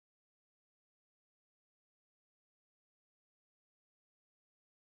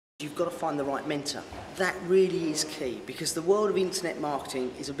You've got to find the right mentor. That really is key, because the world of internet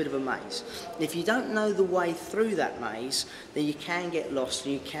marketing is a bit of a maze. And if you don't know the way through that maze, then you can get lost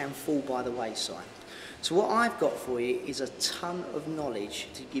and you can fall by the wayside. So what I've got for you is a ton of knowledge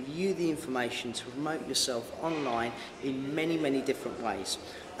to give you the information to promote yourself online in many, many different ways.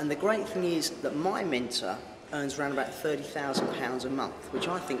 And the great thing is that my mentor earns around about £30,000 a month, which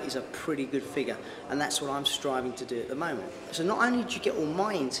I think is a pretty good figure, and that's what I'm striving to do at the moment. So not only do you get all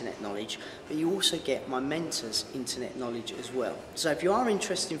my internet knowledge, but you also get my mentor's internet knowledge as well. So if you are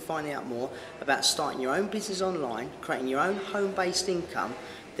interested in finding out more about starting your own business online, creating your own home-based income,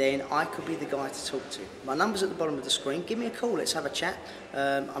 then I could be the guy to talk to. My number's at the bottom of the screen. Give me a call, let's have a chat.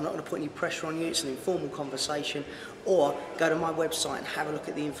 I'm not going to put any pressure on you, it's an informal conversation. Or go to my website and have a look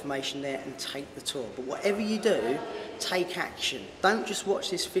at the information there and take the tour. But whatever you do, take action. Don't just watch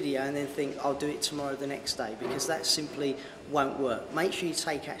this video and then think, I'll do it tomorrow, the next day, because that simply won't work. Make sure you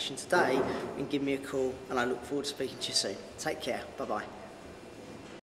take action today and give me a call, and I look forward to speaking to you soon. Take care, bye-bye.